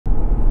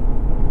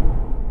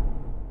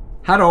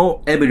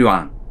Hello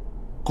everyone!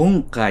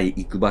 今回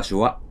行く場所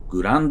は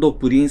グランド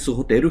プリンス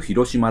ホテル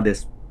広島で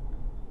す。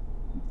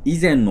以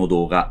前の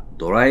動画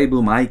ドライ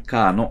ブマイ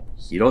カーの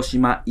広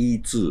島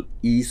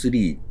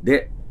E2、E3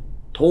 で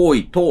遠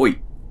いと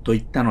言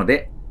ったの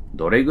で、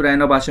どれぐらい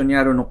の場所に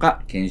あるの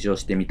か検証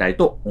してみたい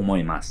と思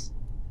います。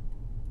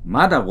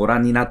まだご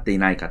覧になってい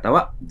ない方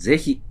はぜ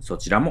ひそ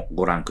ちらも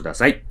ご覧くだ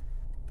さい。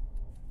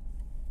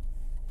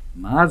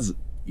まず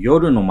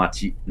夜の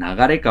街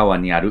流川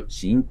にある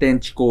新天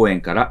地公園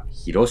から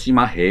広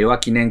島平和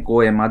記念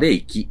公園まで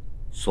行き、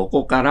そ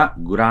こから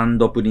グラン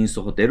ドプリン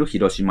スホテル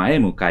広島へ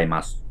向かい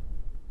ます。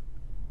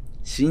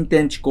新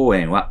天地公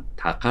園は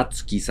高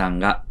槻さん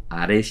が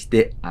あれし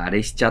てあ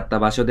れしちゃった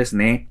場所です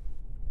ね。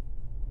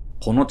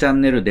このチャ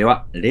ンネルで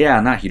はレ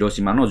アな広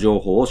島の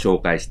情報を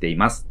紹介してい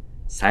ます。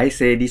再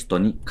生リスト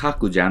に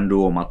各ジャン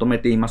ルをまとめ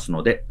ています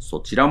ので、そ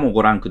ちらも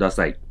ご覧くだ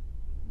さい。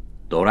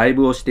ドライ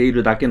ブをしてい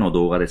るだけの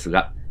動画です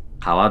が、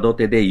川土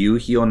手で夕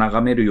日を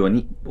眺めるよう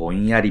にぼ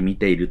んやり見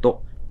ている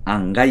と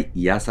案外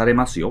癒され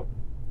ますよ。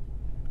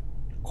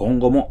今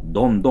後も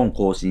どんどん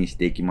更新し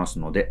ていきます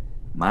ので、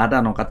ま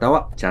だの方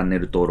はチャンネ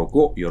ル登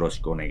録をよろ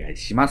しくお願い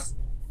します。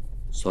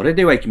それ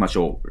では行きまし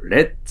ょう。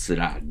レッツ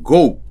ラ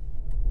ゴー！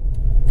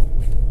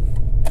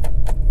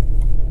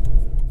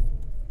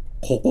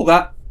ここ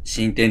が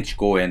新天地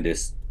公園で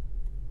す。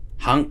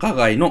繁華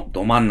街の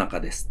ど真ん中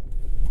です。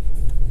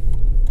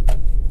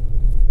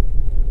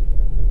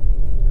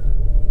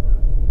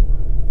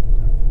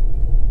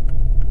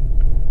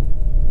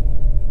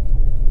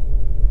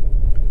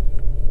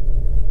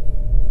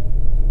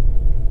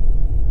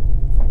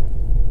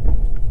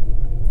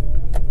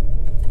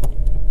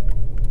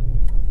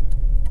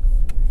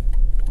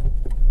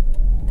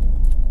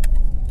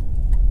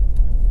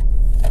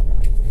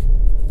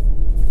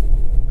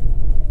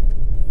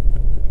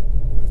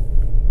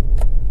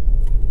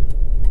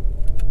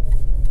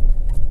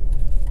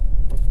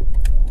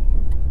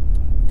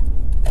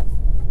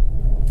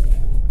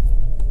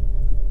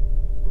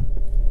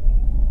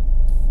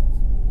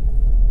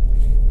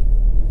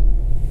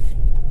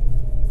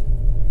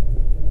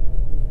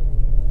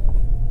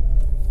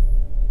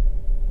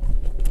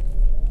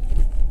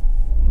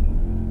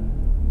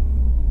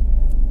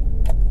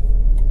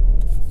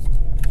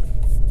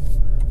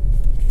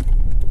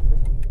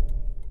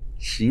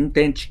新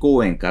天地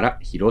公園から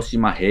広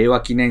島平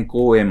和記念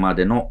公園ま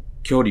での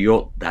距離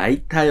をだい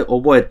たい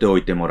覚えてお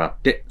いてもらっ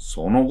て、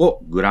その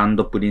後グラン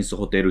ドプリンス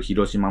ホテル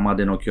広島ま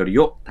での距離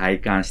を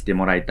体感して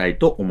もらいたい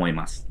と思い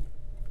ます。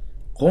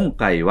今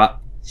回は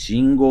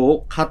信号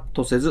をカッ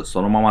トせず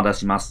そのまま出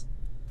します。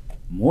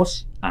も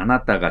しあ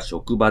なたが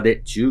職場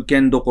で中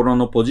堅どころ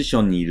のポジシ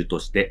ョンにいると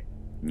して、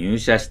入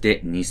社し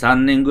て2、3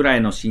年ぐら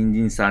いの新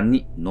人さん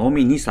に飲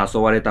みに誘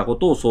われたこ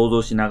とを想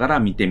像しながら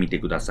見てみて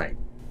ください。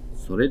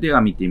それでは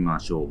見てみま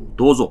しょう。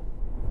どうぞ。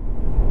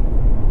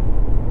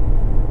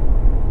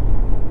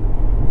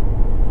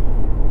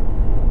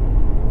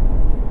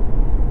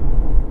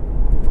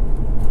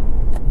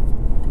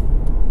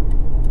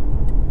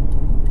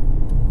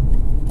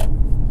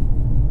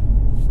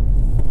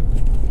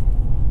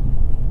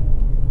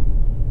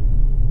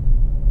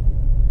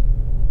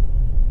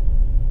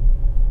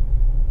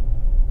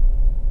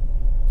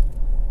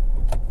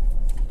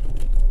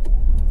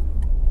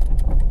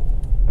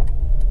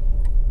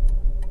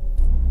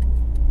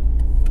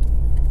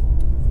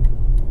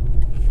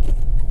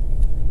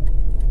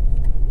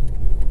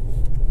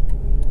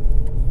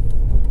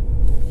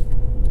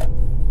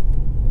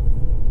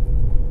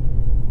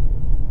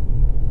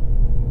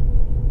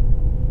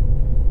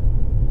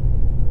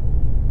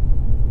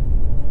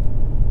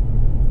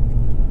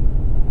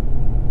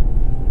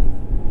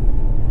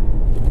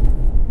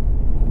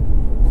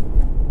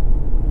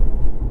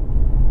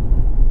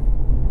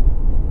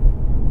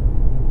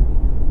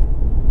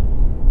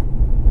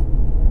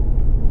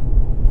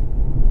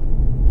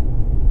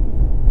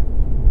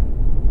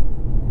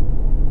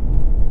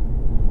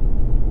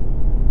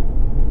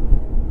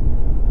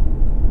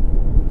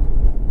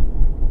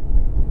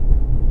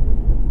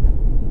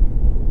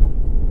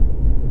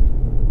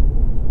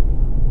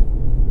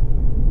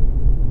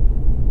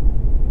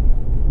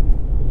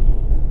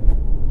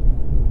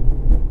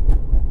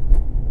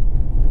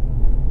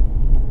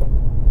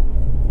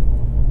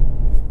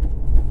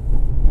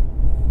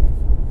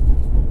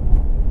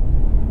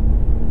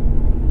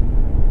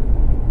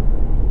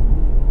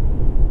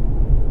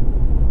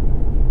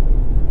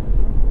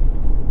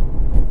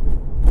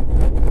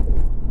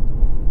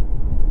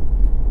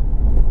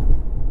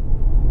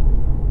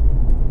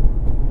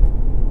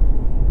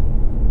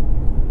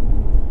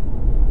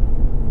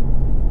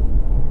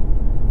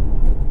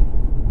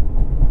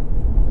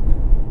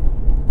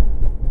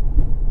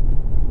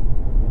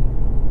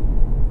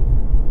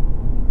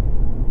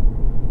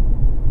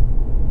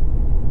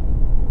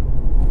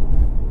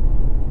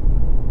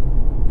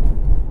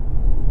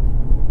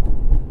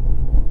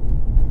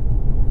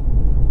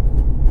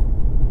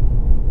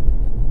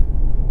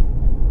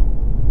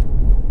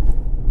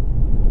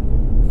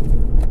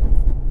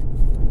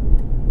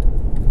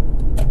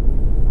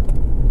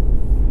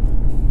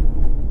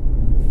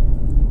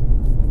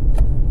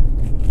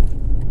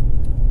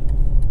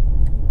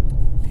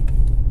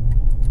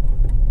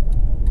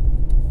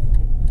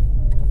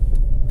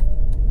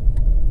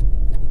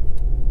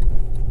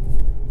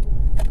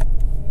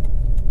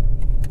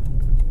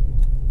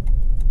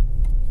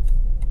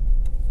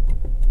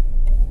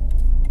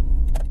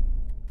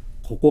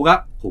こ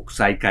が国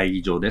際会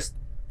議場です。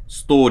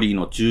ストーリー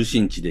の中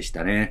心地でし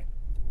たね。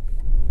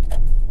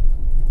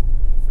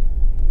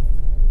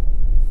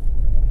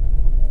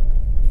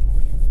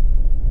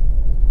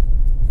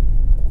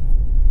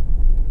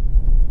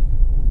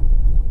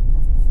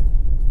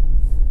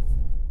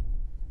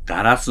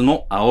ガラス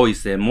の青い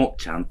線も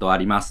ちゃんとあ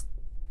ります。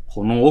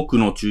この奥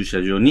の駐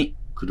車場に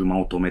車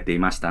を止めてい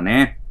ました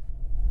ね。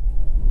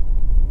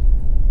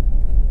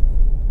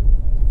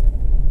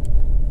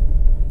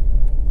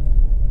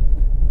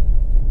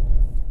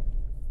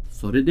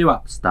それで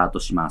はスタート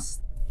しま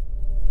す。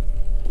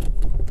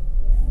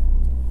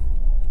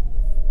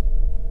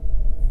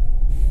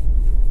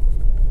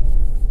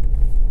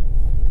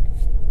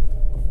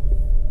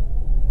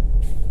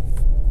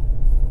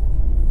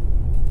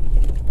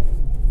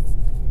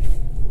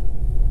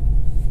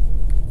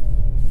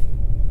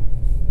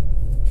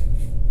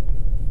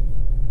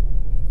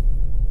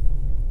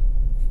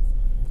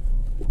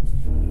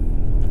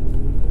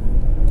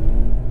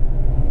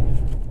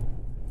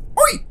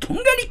おい、とん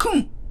がりく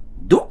ん、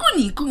どこ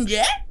に行くんじ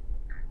ゃ？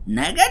流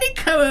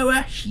川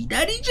は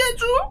左じゃ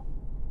ぞ。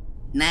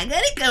流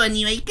川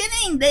には行か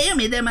ないんだよ、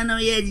目玉の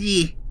親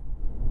父。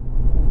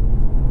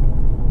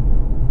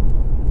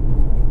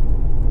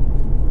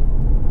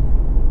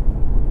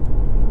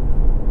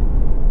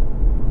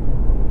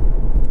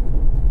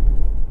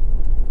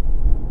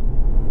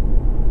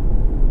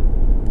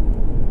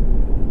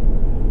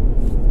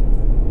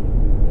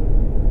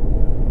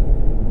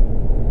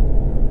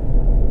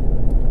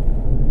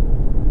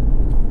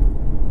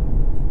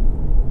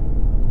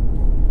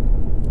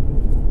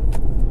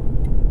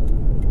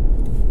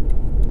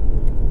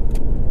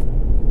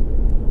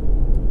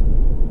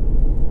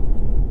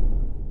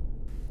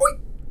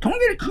とんが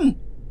りくん、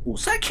お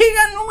酒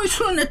が飲め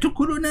そうなと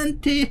ころなん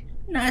て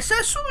なさ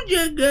そうじ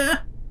ゃ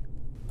が。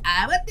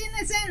慌て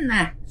なさん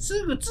な、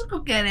すぐ着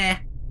くか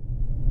ら。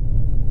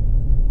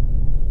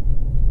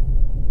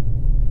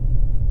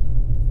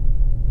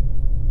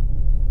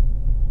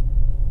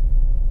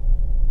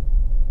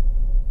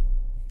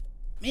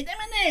目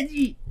玉の親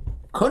父、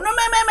このまま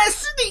まっ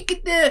すぐ行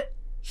くと、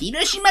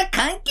広島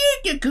環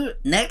境局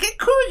中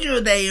工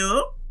場だ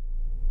よ。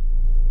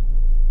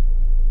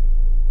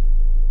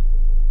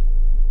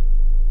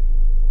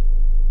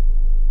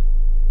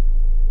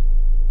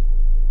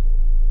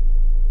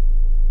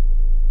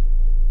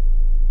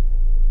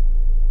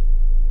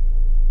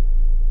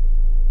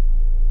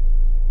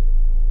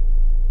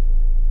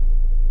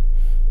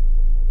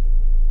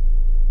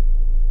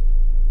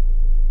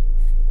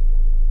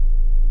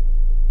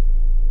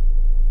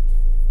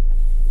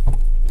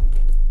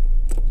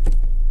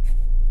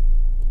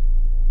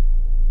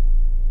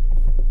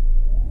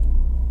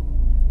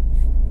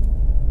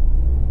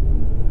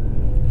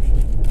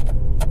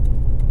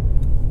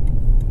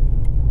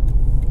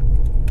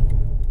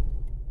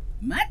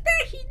また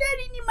左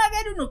に曲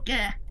がるのか。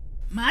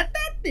またっ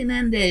て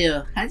なんだ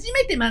よ。初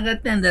めて曲が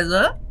ったんだ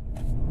ぞ。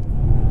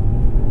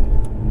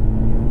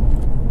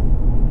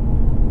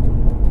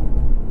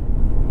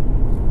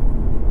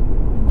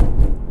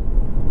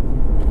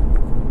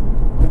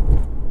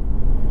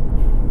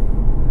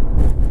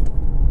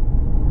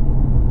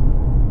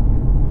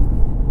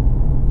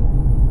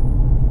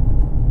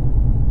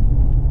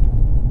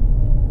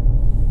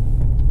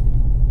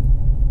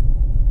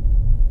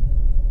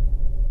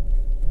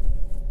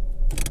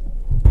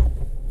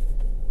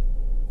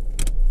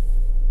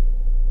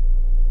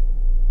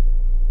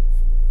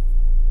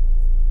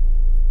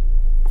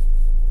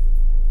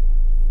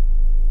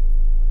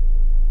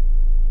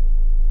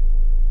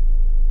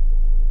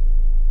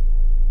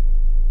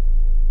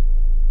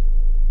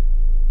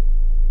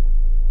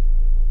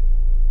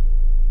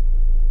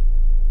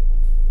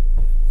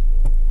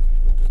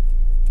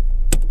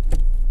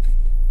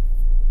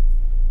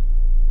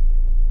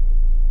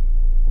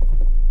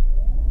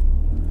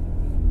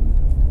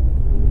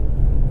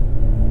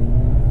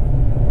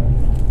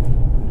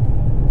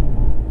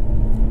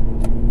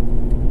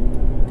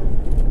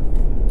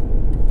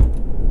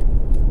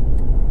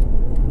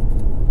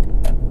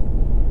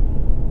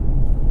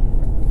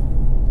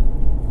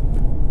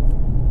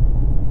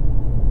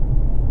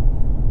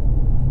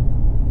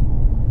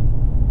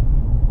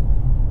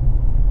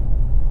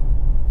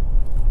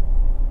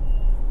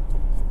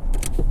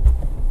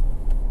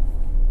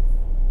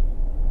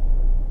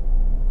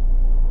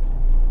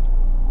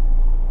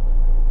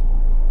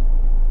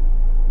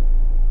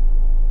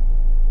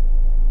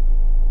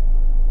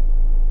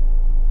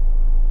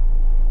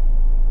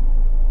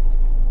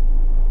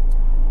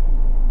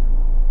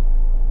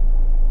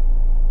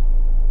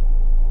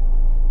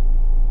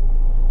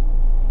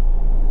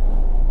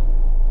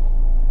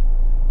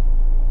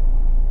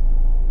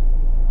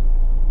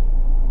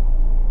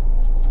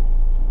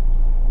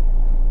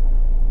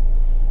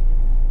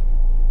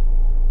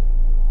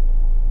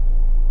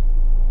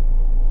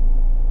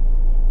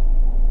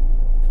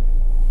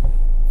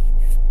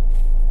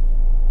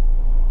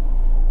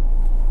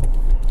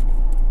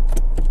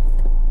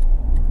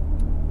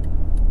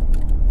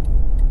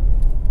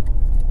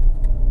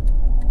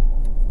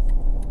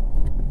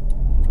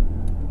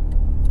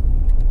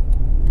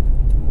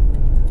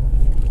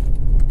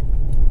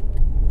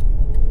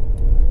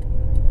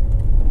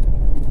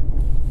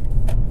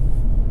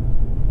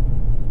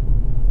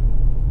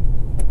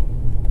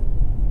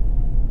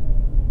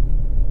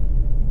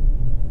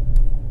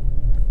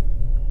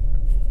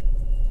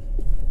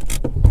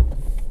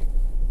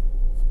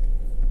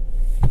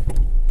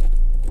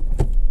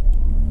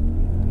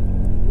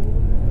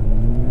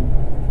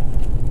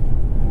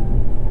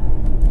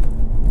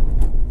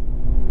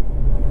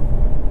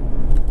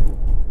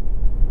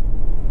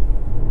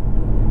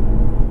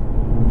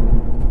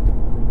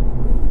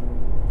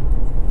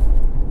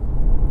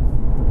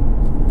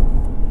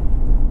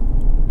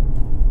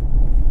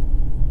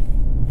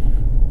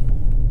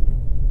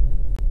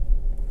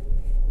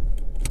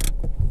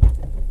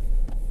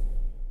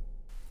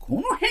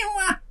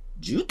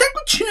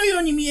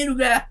に見える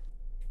が。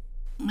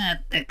ま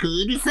ったく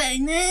うるさい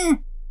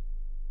ね。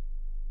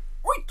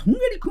おい、とんが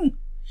りくん。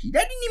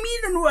左に見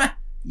えるのは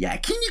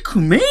焼肉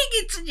名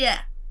月じ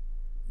ゃ。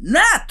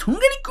なあ、とんが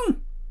りく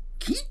ん。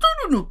聞いと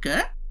るの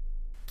か？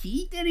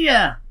聞いてるよ。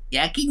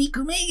焼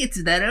肉名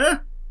月だろ。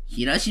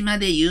広島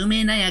で有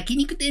名な焼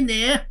肉店だ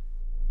よ。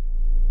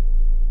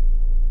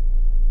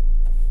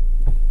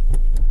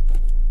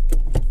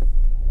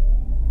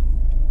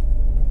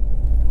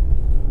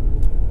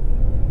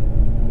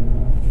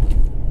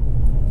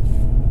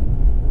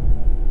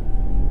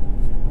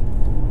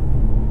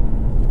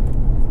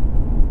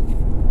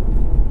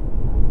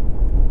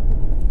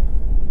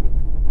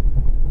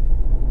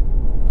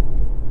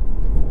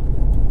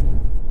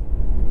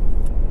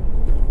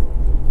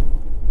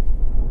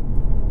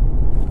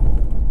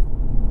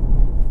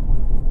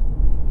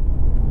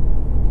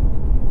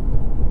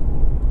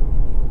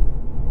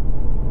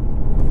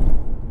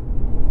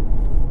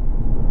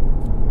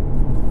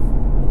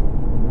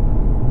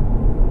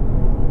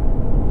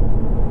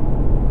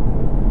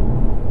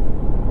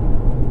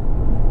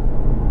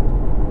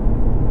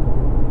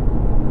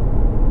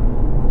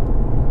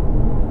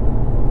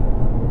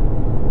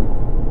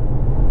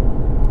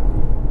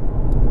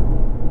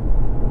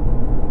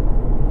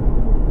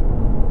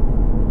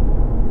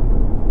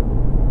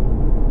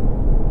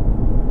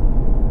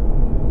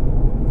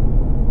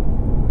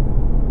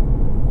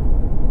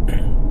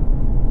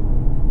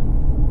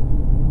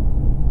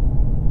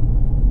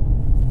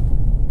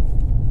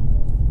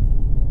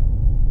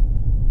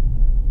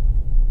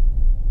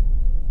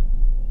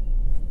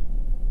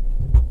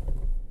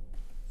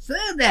そ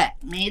うだ、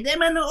目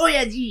玉の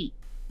親父。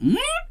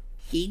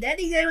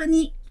左側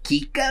に、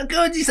吉川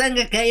浩司さん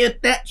が通っ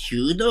た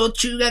修道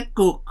中学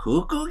校、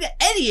高校が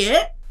あるよ。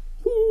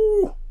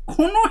ほう、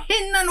この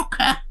辺なの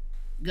か。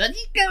ご実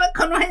家は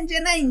この辺じ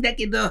ゃないんだ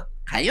けど、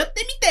通ってみ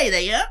たいだ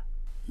よ。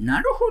な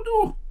る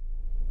ほど。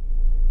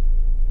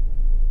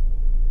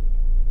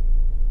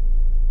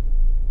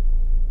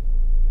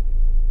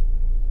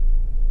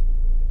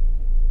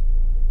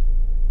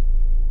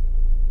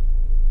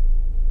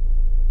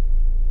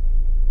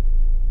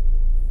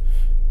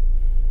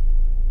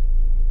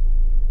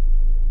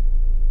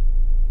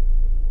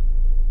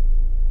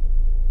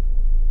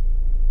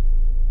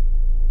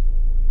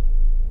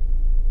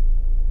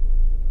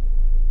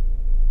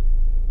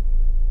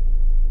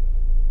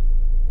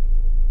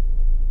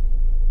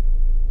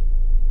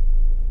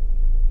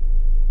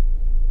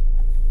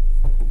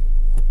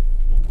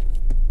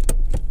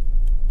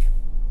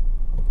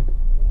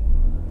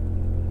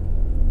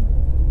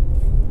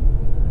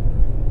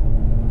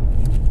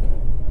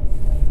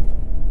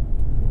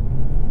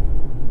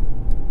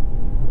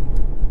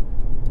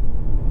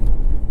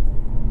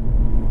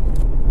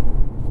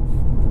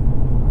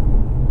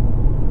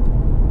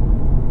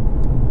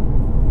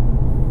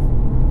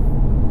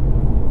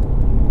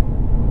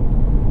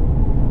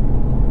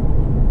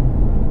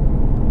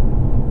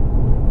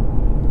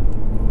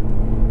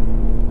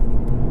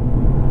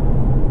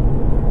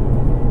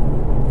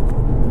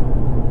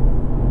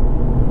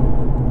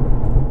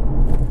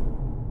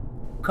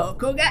こ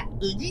こが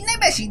宇品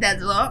橋だ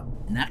ぞ。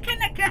なか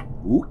なか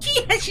大きい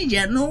橋じ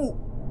ゃのう。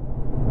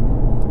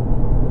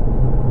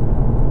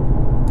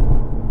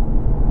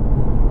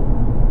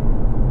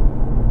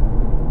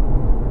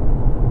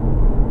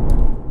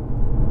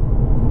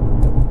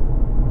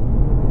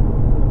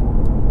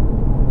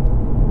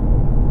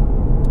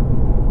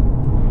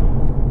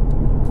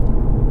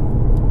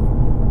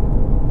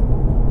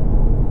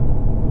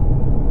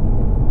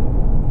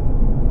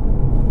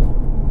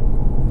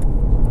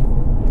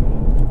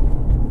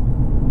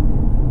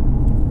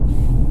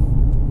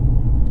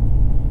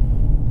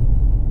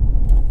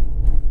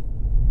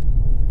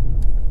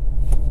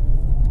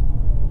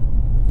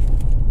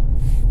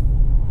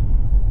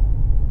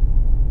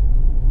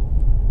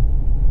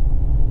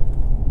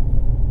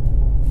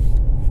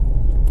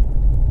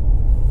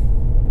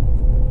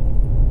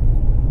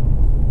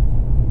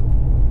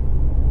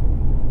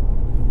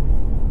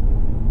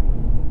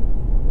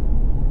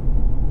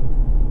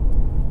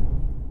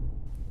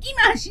今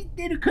走っ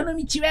てるこの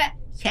道は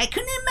100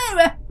年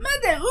前はま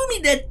だ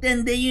海だった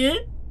んだよ。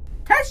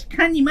確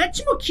かに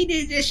街も綺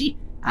麗だし、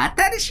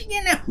新し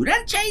げなフ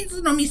ランチャイ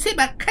ズの店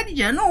ばっかり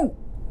じゃのう。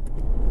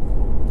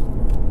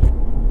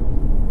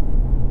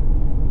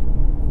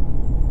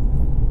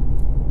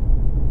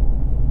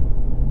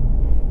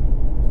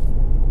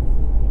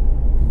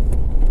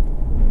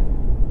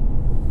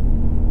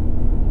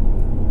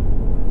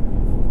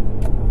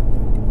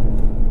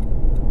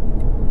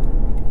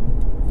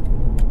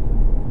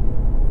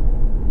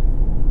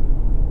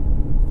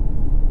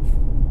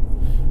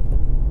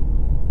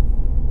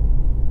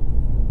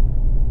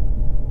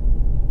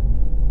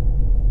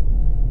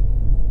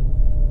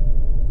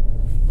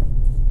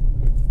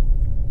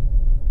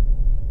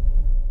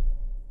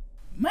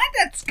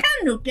つか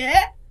んのか？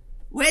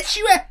わ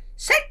しは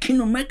さっき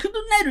のマクド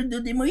ナル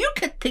ドでもよ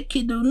かった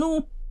けど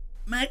の。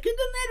マクド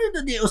ナ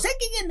ルドでお酒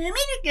が飲める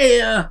か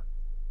よ。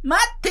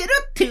待ってろ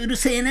ってうる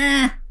せえ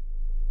な。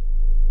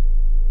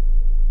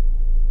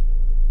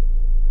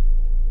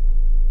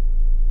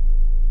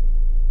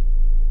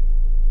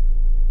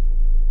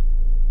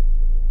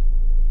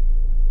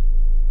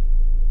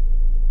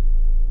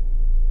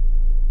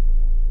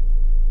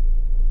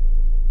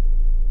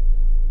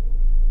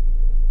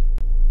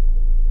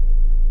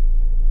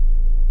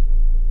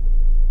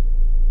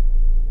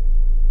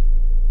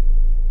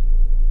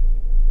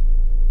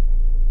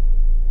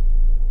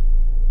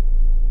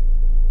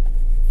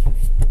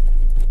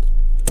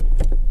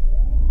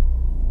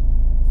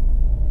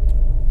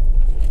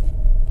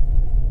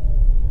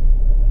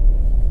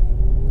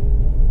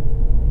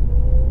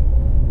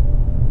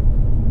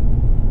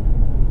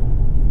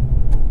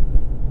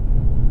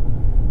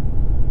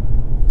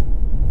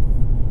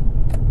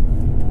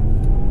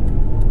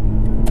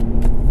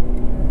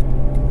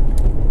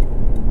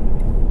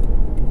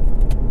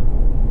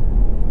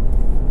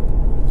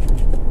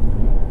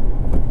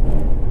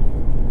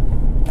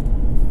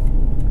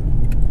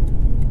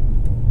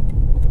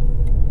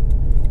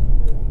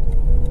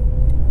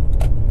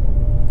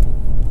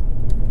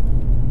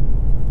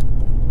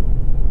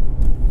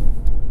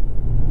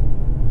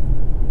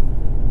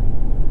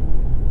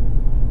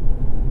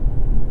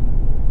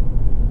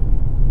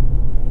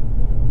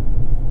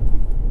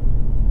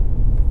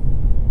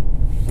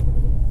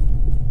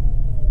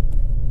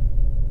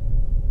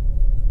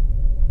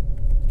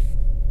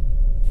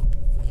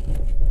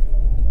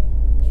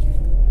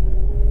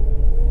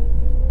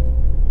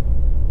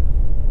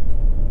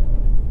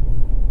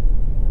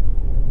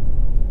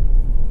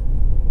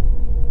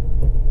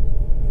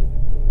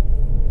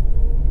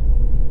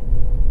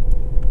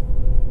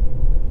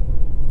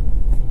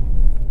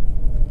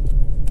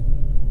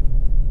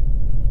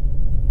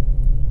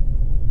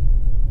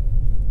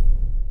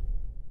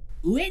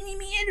上に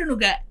見えるの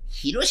が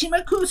広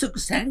島高速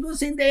3号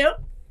線だよ。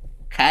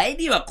帰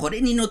りはこ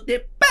れに乗っ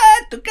てパ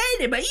ーッと帰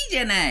ればいいじ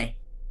ゃない。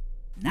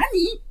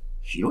何？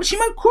広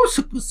島高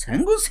速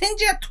3号線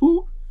じゃ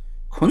と？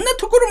こんな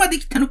ところまで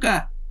来たの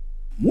か。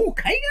もう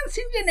海岸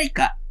線じゃない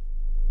か。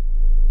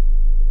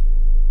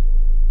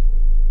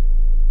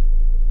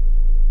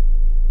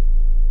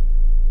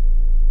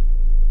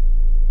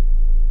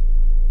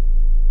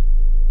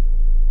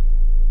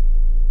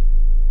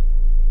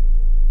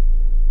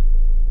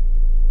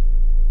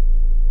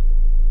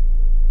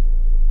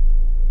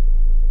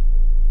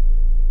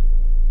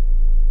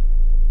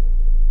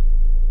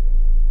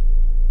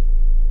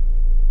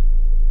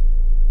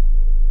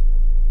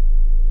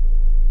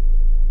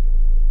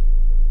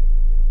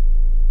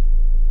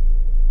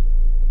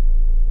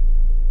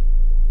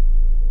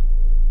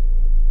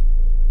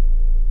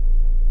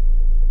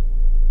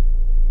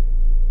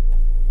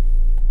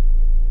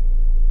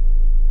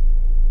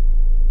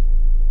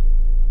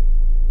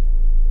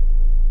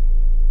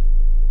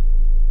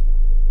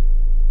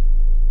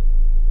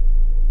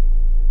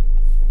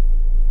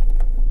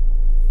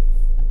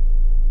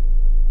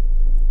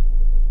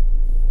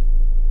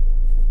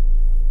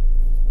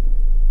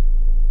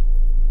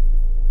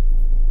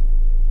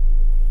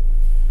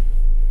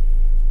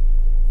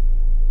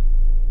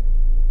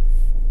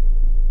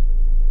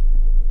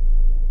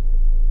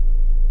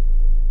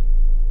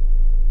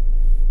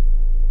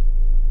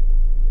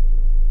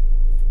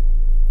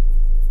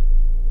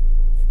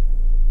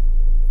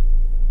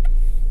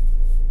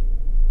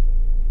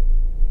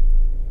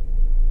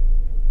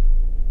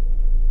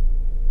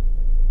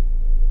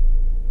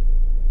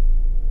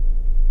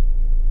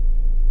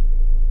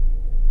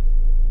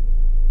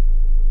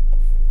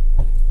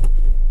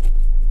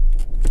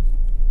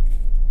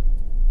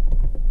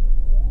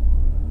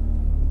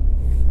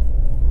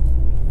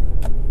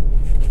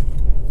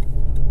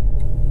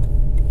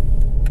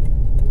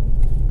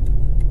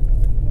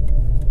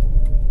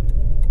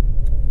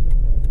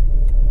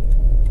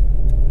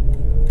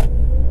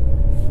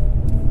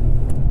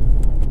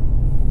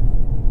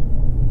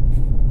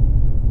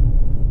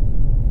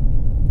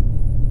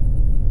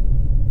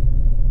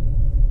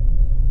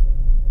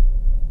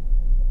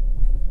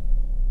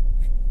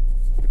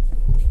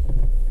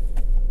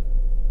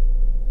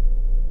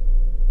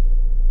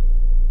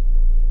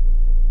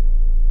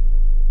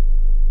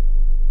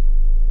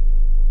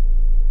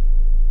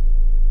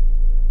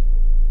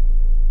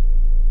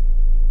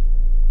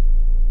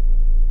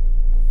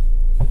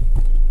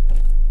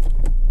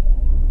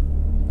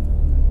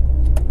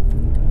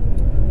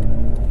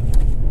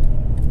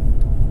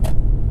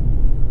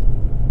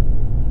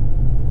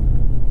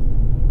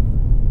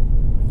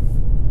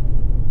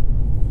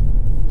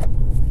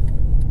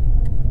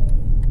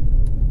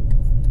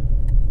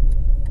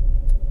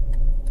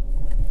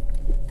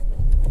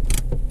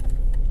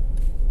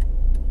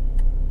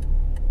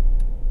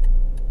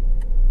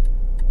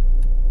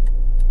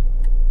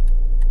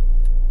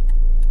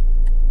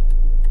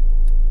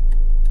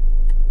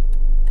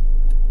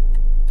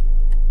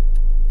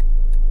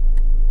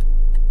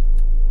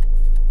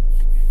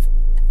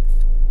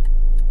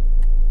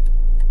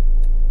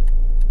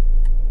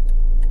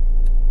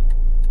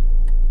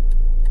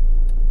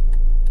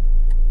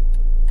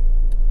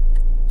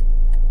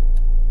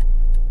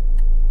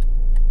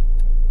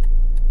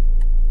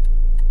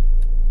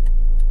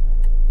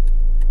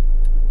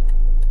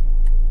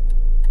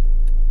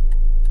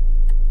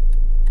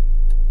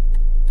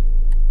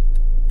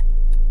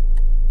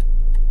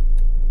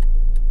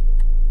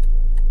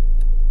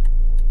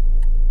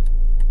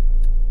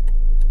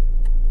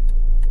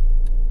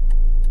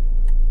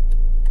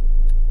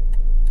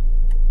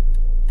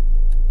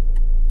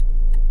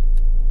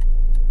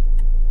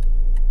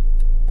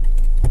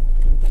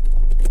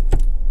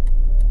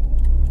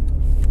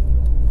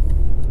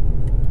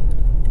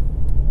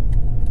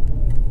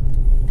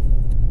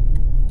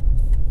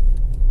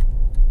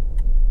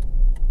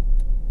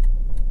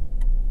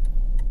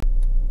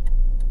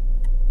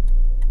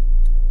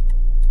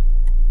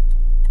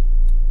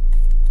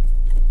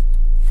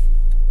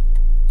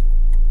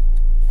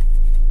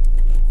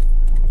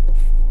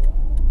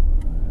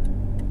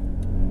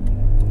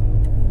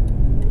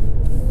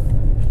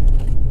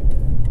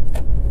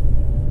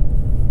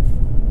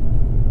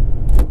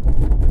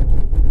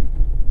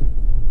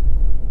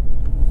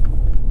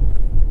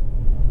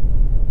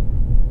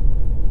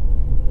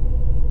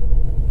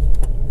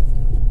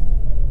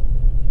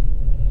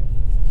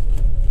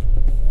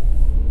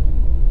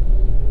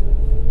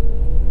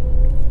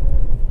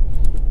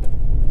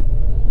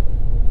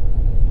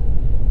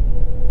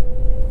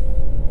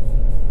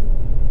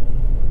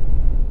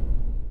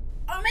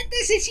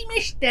せしま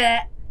し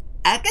た。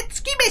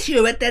暁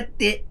橋を渡っ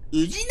て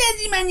宇品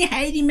島に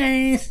入り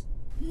ます。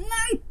な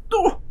ん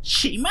と、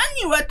島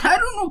に渡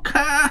るのか。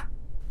あ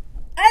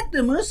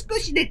ともう少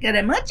しだか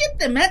らもうちょっ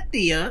と待っ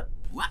てよ。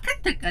わか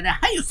ったから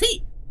はよせ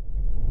い。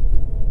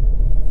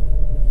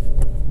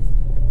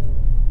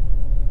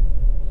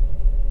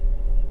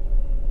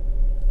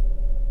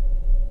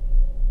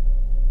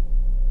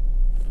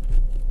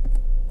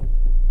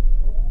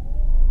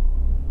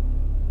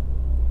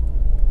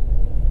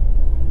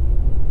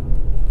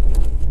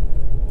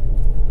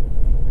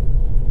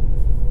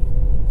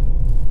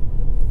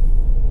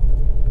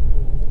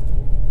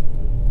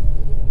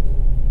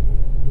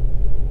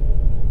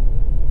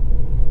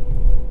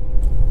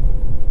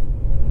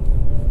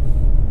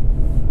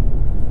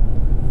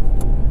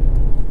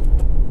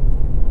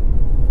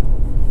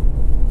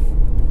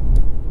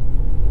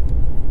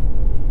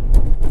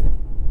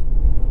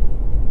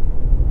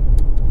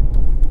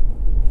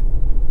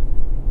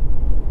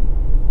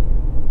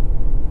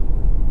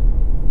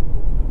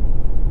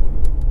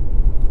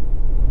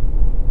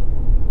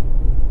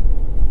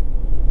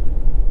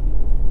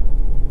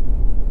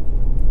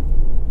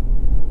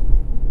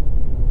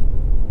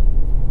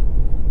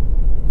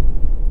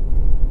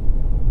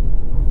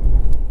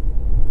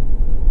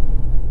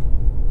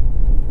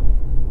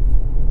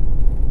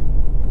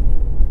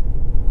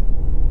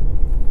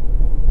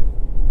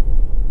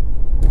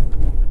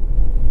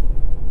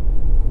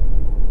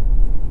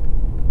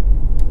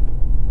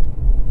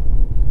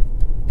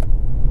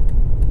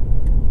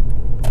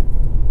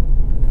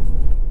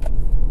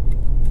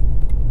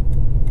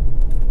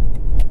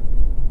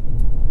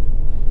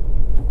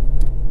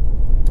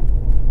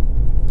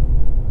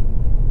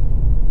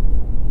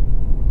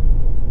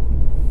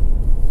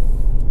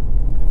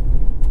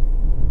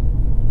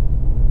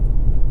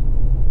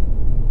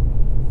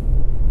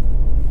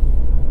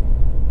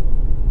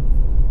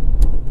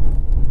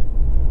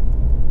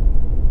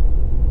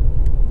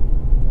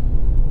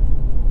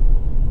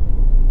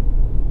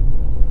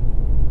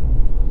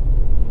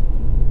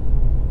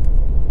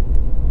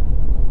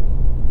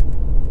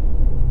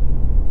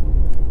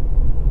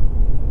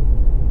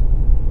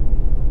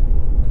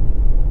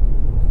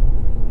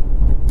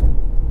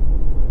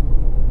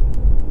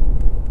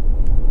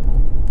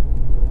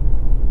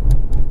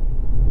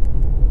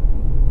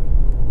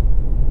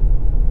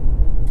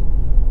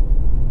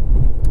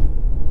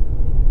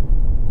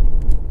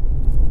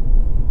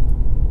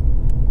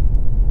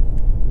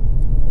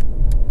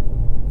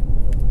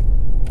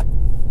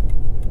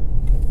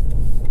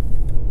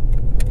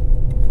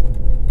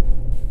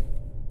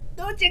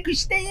着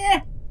した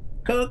よ。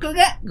ここ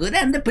がグ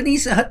ランドプリン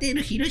スホテ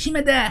ル広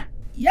島だ。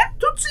やっ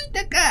と着い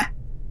たか。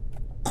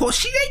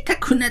腰が痛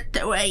くなっ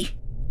たわい。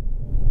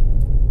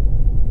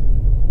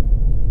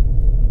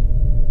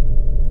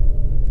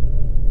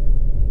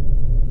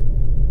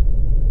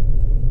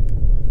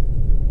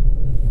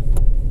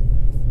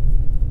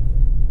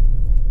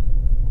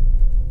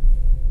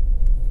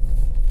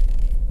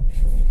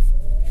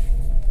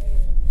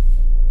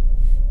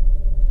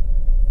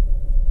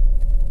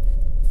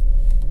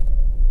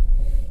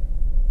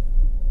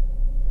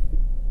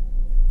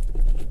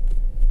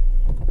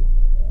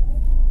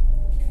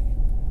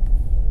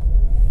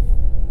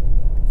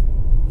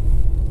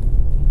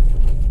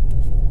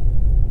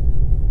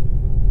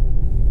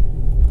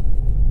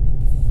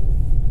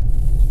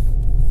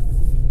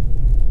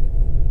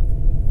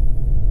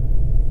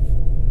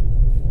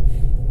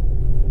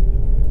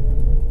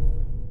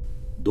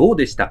どう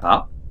でした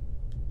か？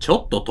ちょ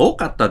っと遠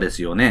かったで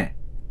すよね。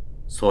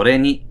それ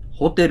に、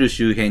ホテル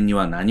周辺に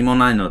は何も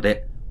ないの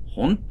で、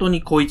本当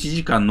に小1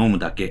時間飲む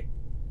だけ。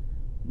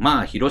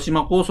まあ、広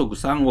島高速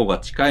3号が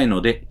近い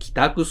ので、帰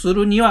宅す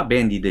るには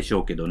便利でし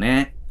ょうけど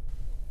ね。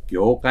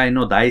業界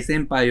の大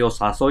先輩を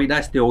誘い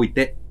出しておい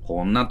て、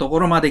こんなとこ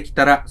ろまで来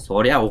たら、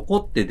そりゃ怒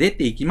って出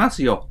て行きま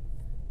すよ。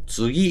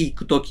次行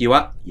くとき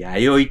は、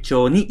弥生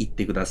町に行っ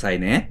てください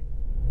ね。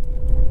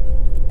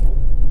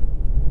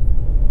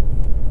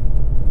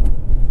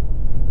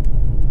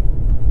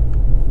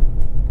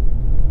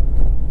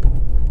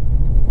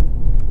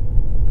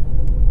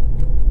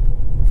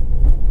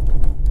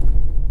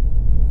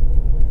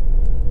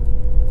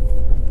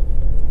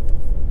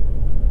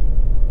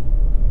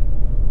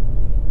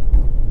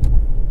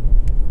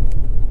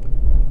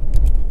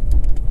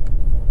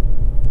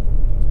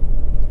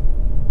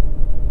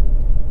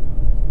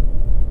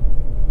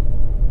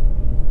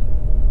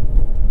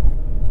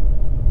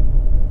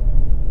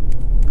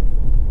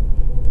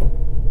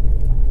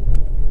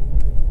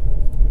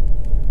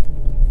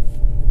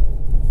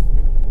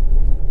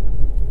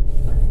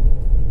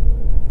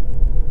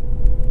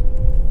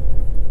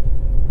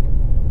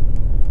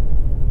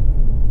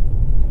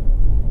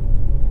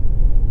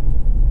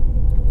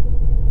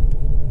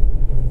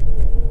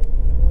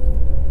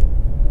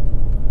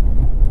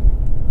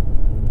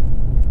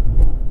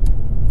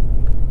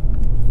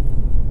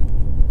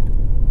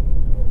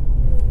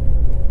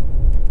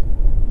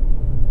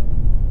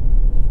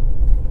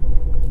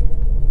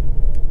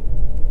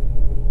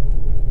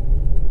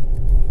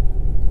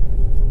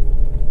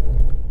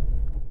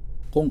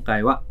今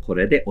回はこ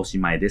れでおし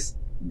まいです。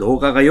動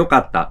画が良か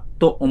った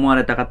と思わ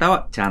れた方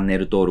はチャンネ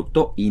ル登録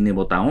といいね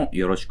ボタンを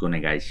よろしくお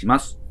願いしま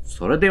す。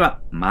それで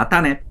はま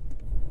たね。